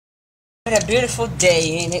What a beautiful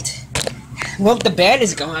day, ain't it? Well, the bed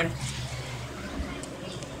is gone.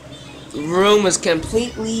 The room is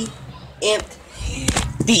completely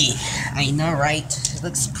empty. I know, right? It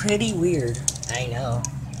looks pretty weird. I know.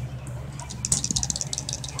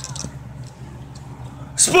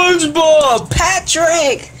 SpongeBob!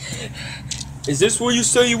 Patrick! Is this where you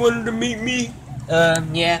say you wanted to meet me?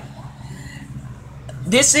 Yeah.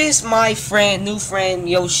 This is my new friend,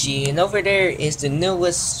 Yoshi, and over there is the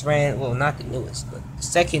newest friend, well, not the newest, but the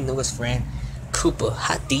second newest friend, Koopa.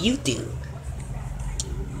 How do you do?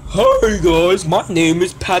 Hi guys, my name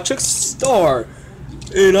is Patrick Star,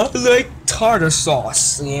 and I like tartar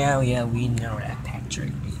sauce. Yeah, we know that,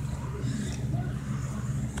 Patrick.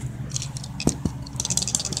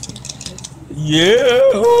 Yeah!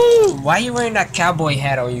 Why are you wearing that cowboy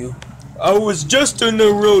hat on you? I was just in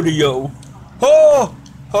the rodeo. Oh!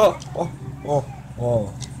 Oh! Oh!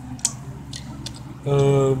 Oh!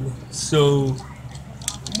 Oh. So...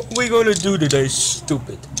 what are we gonna do today,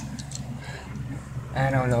 stupid?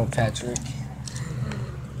 I don't know, Patrick.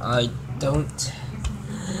 I don't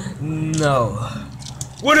know.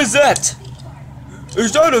 What is that?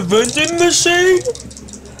 Is that a vending machine?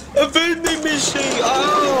 A vending machine!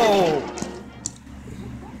 Ow!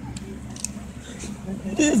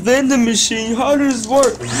 This vending machine, how does it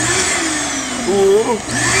work? Whoa!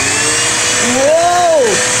 Whoa!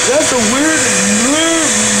 That's a weird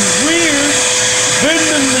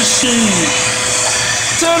vending machine!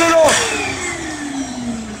 Turn it off!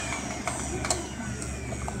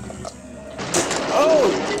 Oh!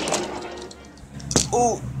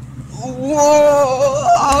 Oh! Whoa!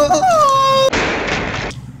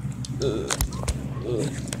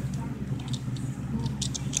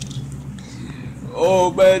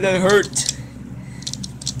 Oh man, that hurt.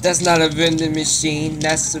 That's not a vending machine,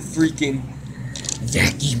 that's a freaking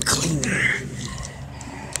Vacuum cleaner.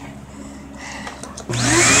 Whoa!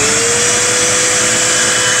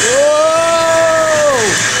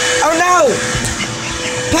 Oh no!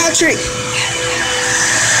 Patrick!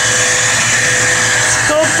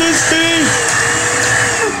 Stop this thing!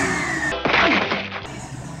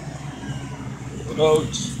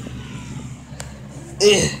 Ouch.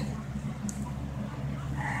 Ugh.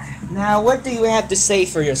 Now, what do you have to say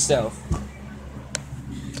for yourself?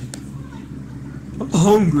 I'm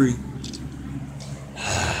hungry.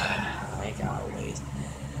 Like always.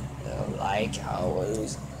 Like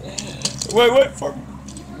always. Wait for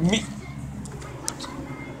me.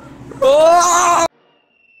 Oh!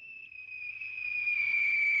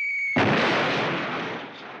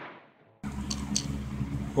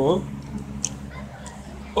 Huh?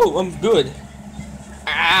 Oh, I'm good.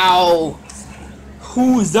 Ow!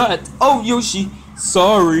 Who is that? Oh, Yoshi.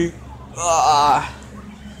 Sorry. Ah!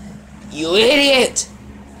 You idiot!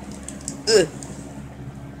 Ugh.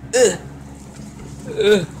 Ugh.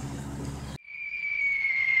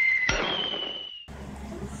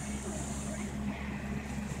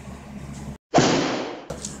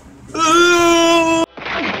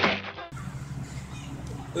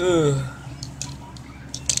 Ugh.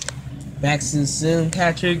 Back soon,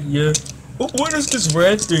 Patrick? Yeah. What is this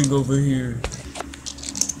red thing over here?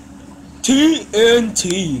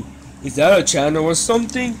 TNT. Is that a channel or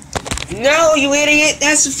something? No, you idiot!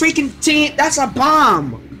 That's a freaking that's a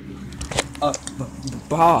bomb! A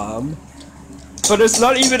bomb? But it's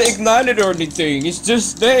not even ignited or anything. It's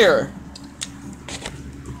just there.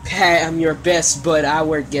 Pat, I'm your best bud. I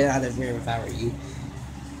would get out of here if I were you.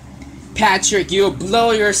 Patrick, you'll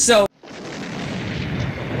blow yourself.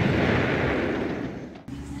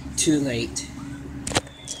 Too late.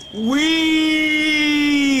 Wee!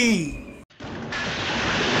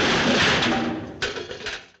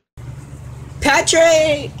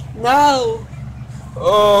 Patrick! No!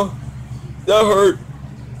 Oh, that hurt.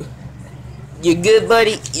 You good,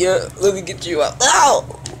 buddy? Yeah, let me get you up. Ow!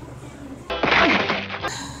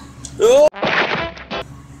 Oh.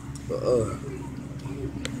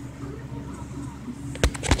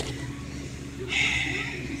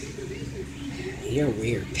 Your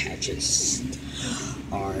weird patches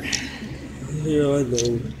are. Yeah, I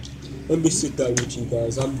know. Let me sit down with you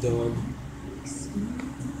guys. I'm done.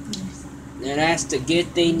 And that's the good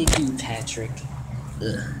thing to do, Patrick.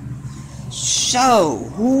 Ugh. So,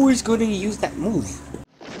 who is going to use that move?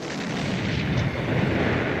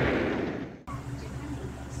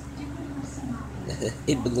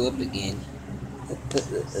 It blew up again.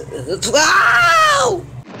 Wow!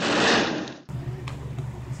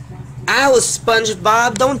 Ow,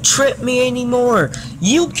 SpongeBob, don't trip me anymore.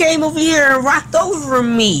 You came over here and rocked over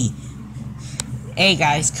me. Hey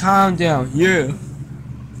guys, calm down. Yeah.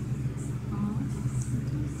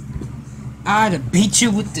 I'd beat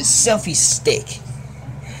you with the selfie stick.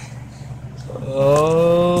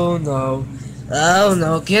 Oh no. Oh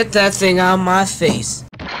no, get that thing out of my face,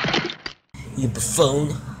 you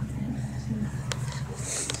buffoon.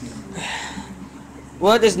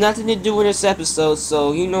 Well, there's nothing to do with this episode,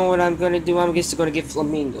 so you know what I'm gonna do? I'm just gonna get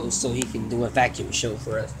Flamingo so he can do a vacuum show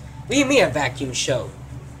for us. What do you mean a vacuum show?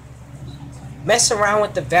 Mess around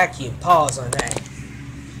with the vacuum. Pause on that.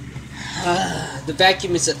 The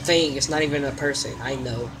vacuum is a thing. It's not even a person. I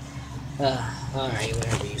know. Alright,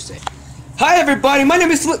 whatever you say. Hi everybody, my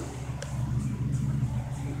name is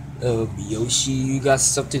Yoshi, you got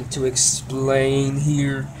something to explain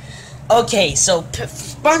here? Okay, so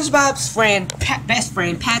SpongeBob's best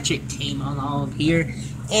friend Patrick came along here,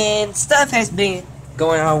 and stuff has been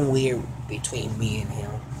going on weird between me and him.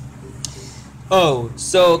 Oh,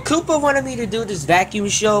 so Koopa wanted me to do this vacuum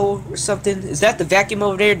show or something. Is that the vacuum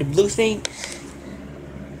over there, the blue thing?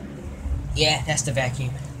 Yeah, that's the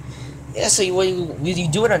vacuum. Yeah, so will you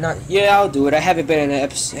do it or not? Yeah, I'll do it. I haven't been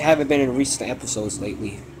in recent episodes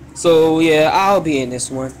lately. So yeah, I'll be in this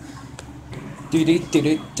one. Time. Yeah.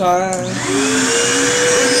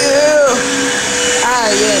 Ah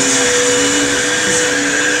yes.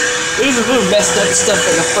 It was a little messed up stuff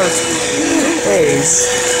in the first one. Hey.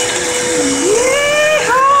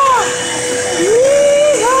 Yeehaw!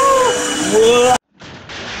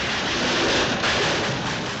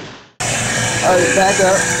 Alright, back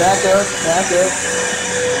up.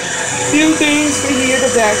 Few things to hear the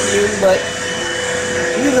vacuum, but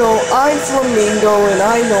you know, I'm Flamingo and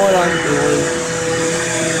I know what I'm doing.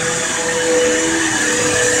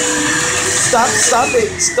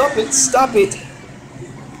 Stop it.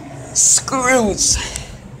 Screws.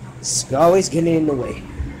 It's always getting in the way.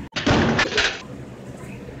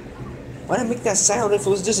 Why did I make that sound if it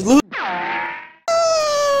was just loose?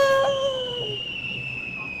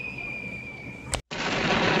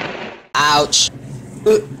 Ouch.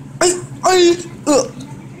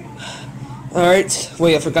 Alright,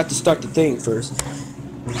 wait, I forgot to start the thing first.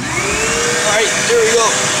 Alright, there we go.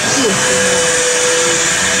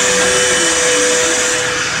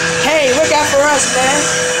 Hey, look out for us, man.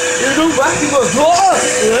 You do vacuum a door.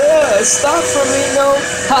 Yeah, stop for me, no.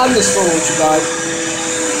 I'm just fooling with you guys.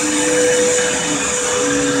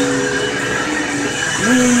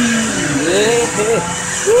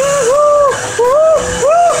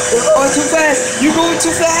 You're going too fast. You're going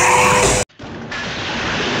too fast.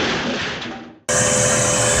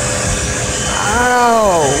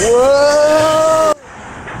 Ow! Whoa!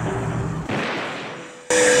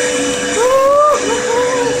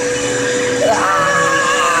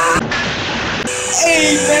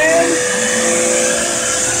 Hey, man!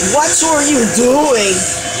 What are you doing?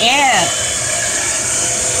 Yeah.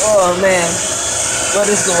 Oh man, what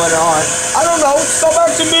is going on? I don't know. Come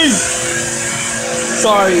back to me.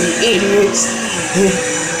 Sorry, idiots.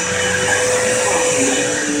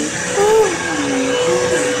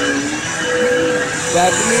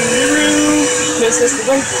 Back in the room, cause that's the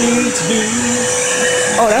right thing to do.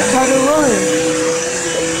 Oh, that kind of rhyme.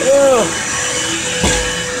 Yeah.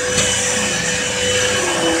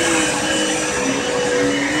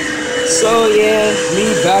 So yeah, me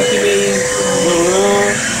vacuuming the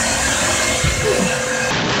room.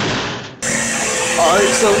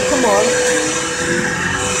 Alright, so come on.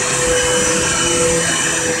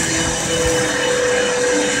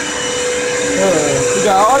 We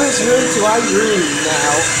got all this room to our room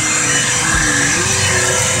now.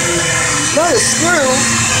 Not a screw.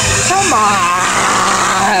 Come on.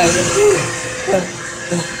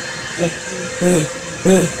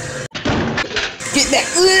 Get back.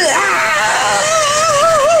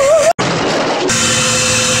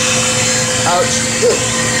 Ouch.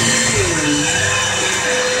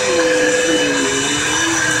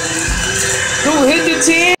 Who hit the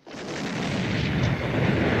tin?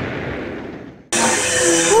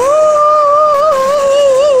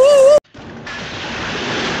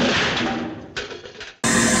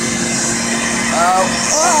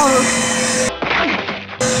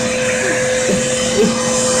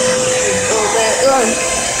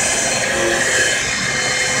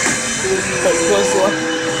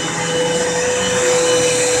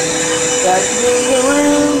 Back in the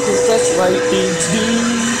room, cause that's the right thing to do.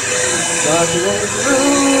 Back in the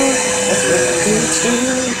room, that's the right thing to do.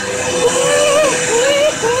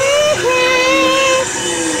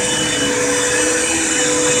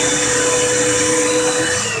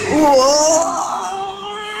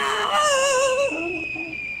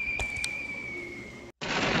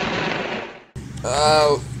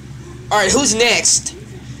 Alright, who's next?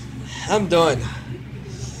 I'm done.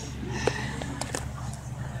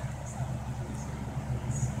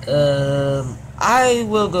 I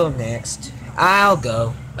will go next. I'll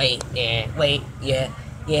go. Wait, yeah,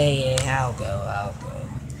 I'll go.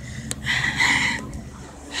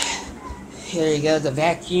 Here you go, the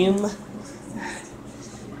vacuum.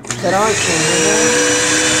 Cut on camera.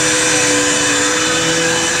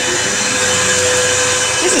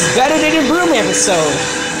 This is better than the broom episode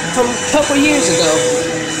from a couple years ago.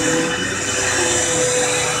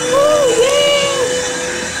 Woo,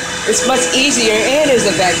 yeah! It's much easier and there's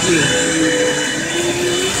a vacuum.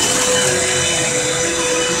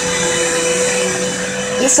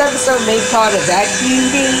 This episode may call it a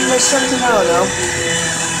vacuum game or something, I don't know.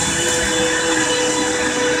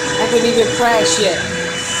 I haven't even crashed yet.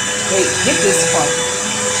 Wait, get this part.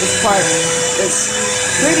 This part is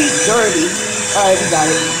pretty dirty. Alright, we got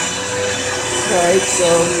it. Alright, so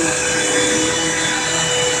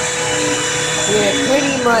yeah,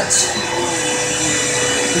 pretty much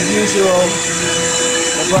the usual.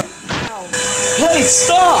 Hey,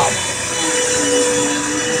 stop!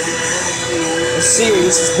 I'm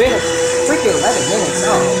serious, it's been a freaking 11 minutes.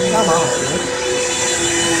 Oh, come on, man.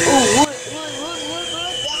 Ooh, what?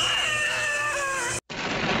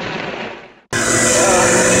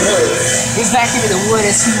 He's back into the wood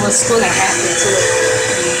and see what's gonna happen to it.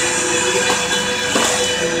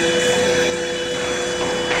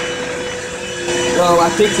 Well, I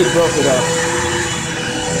think he broke it off.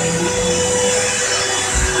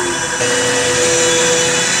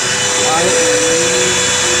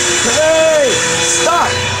 Hey! Stop!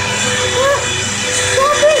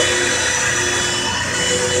 Stop it!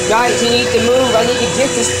 Guys, you need to move. I need to get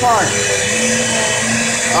this part.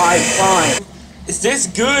 Alright, fine. Is this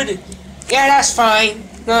good? Yeah, that's fine.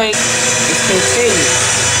 Like, let's continue.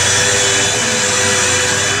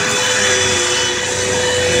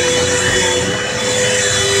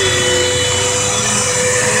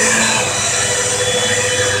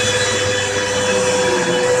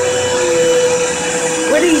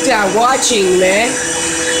 What are you guys watching, man?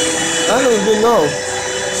 I don't even know.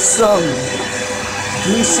 Some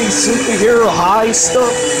DC superhero high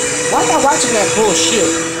stuff. Why am I watching that bullshit?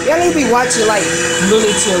 Y'all need to be watching like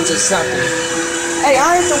Looney Tunes or something. Hey,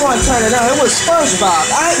 I ain't the one turning it on. It was SpongeBob.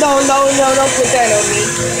 No, don't put that on me.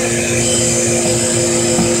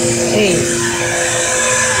 Hey.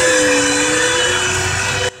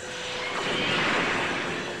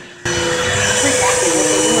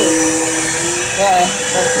 Yeah,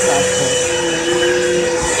 that's not cool.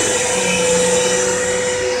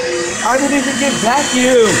 I didn't even get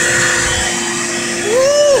vacuum.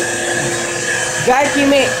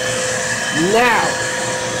 Vacuum it now.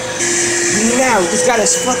 Now, just got a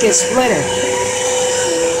fucking splinter.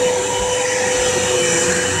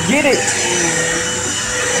 Get it.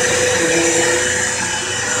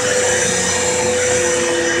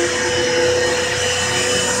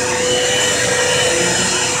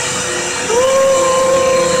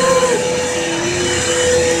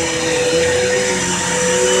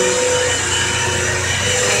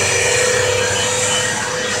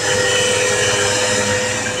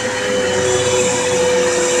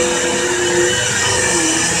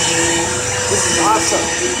 Awesome.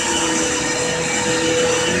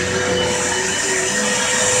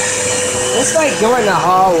 It's like going the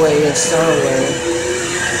hallway or somewhere.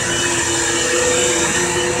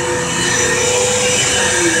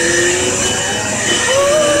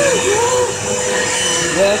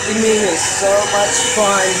 Vacuuming is so much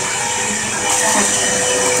fun.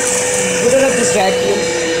 Put it up this vacuum.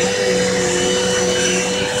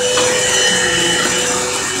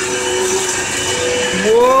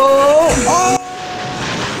 Whoa! Oh!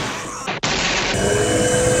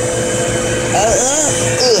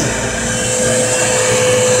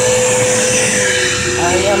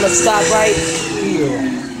 I'm gonna stop right here.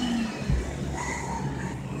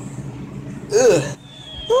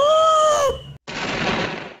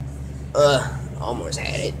 Almost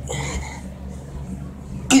had it.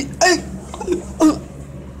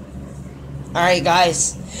 Alright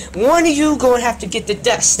guys, one of you gonna have to get the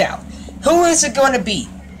dust out. Who is it gonna be?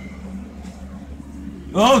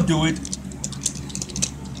 I'll do it.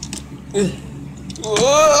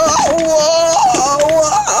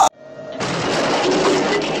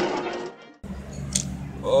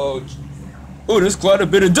 Oh, there's quite a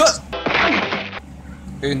bit of dust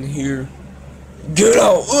in here. Get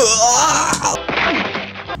out!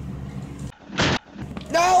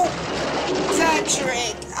 No!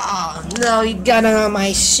 Patrick! Oh no, he got it on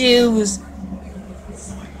my shoes.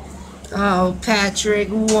 Oh, Patrick,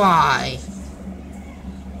 why?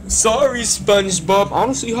 Sorry, SpongeBob. I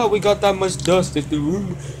don't see how we got that much dust if the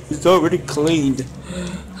room is already cleaned.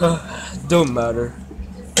 Don't matter.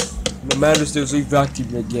 What matters is we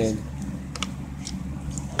vacuumed again.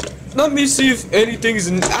 Let me see if anything's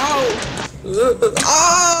in. Ow!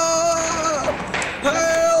 Ah!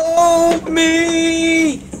 Help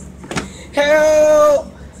me! Help!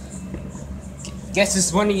 Guess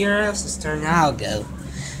it's one of your else's turn. I'll go.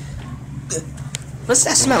 What's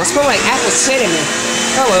that smell? It smells like apple cinnamon.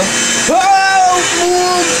 Hello. Help!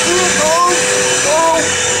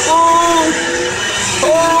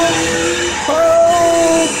 Help!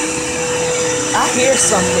 I hear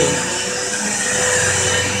something.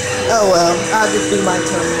 Oh well, I'll just do my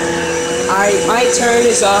turn. Alright, my turn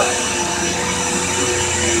is up.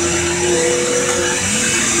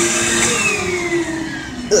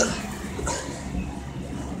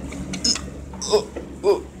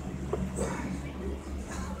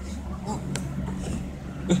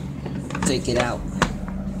 Take it out.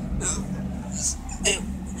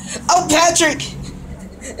 Oh, Patrick!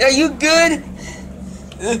 Are you good?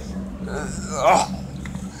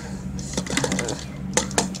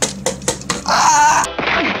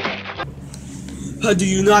 How do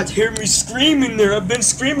you not hear me screaming there? I've been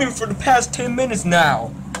screaming for the past 10 minutes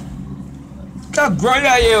now. Look how great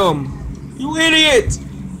I am! You idiot!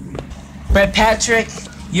 But Patrick,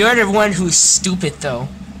 you're the one who's stupid though.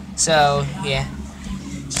 So, yeah.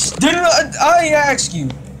 Didn't I ask you?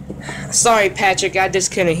 Sorry, Patrick, I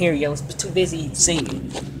just couldn't hear you. I was too busy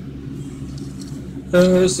singing.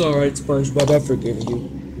 It's alright, SpongeBob, I forgive you.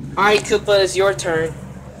 Alright, Koopa, it's your turn.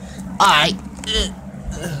 Alright.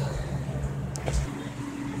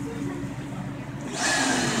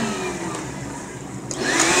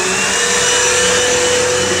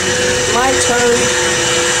 My turn.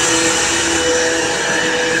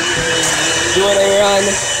 You wanna run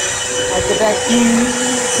like the vacuum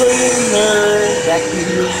cleaner?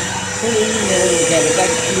 Vacuum cleaner. You gotta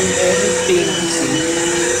vacuum everything you see.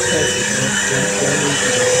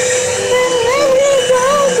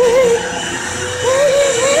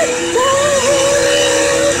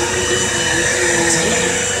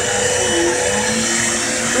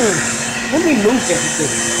 Let me move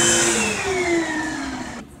everything.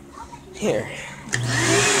 Here.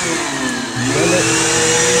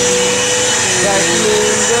 Vacuum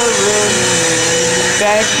the room.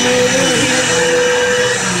 Vacuum here.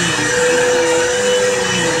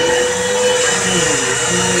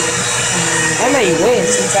 I may win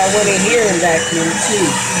since I went in here and vacuum too.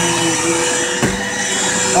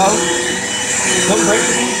 Oh. Don't break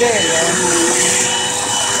the bed, man.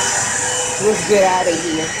 Let's get out of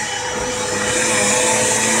here.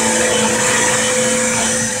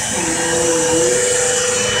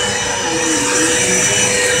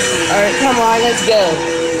 Alright, come on, let's go.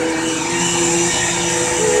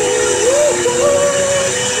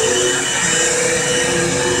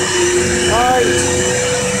 Alright.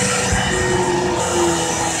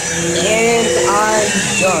 And I'm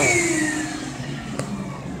done.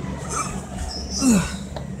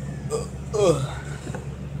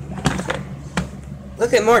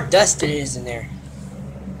 Look at more dust it is in there.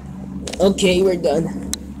 Okay, we're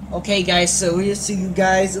done. Okay, guys, so we'll see you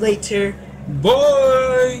guys later.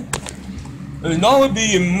 Bye! And I will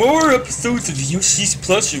be in more episodes of Yoshi's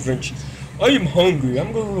Plush Adventure. I am hungry.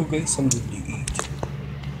 I'm gonna go get something to eat.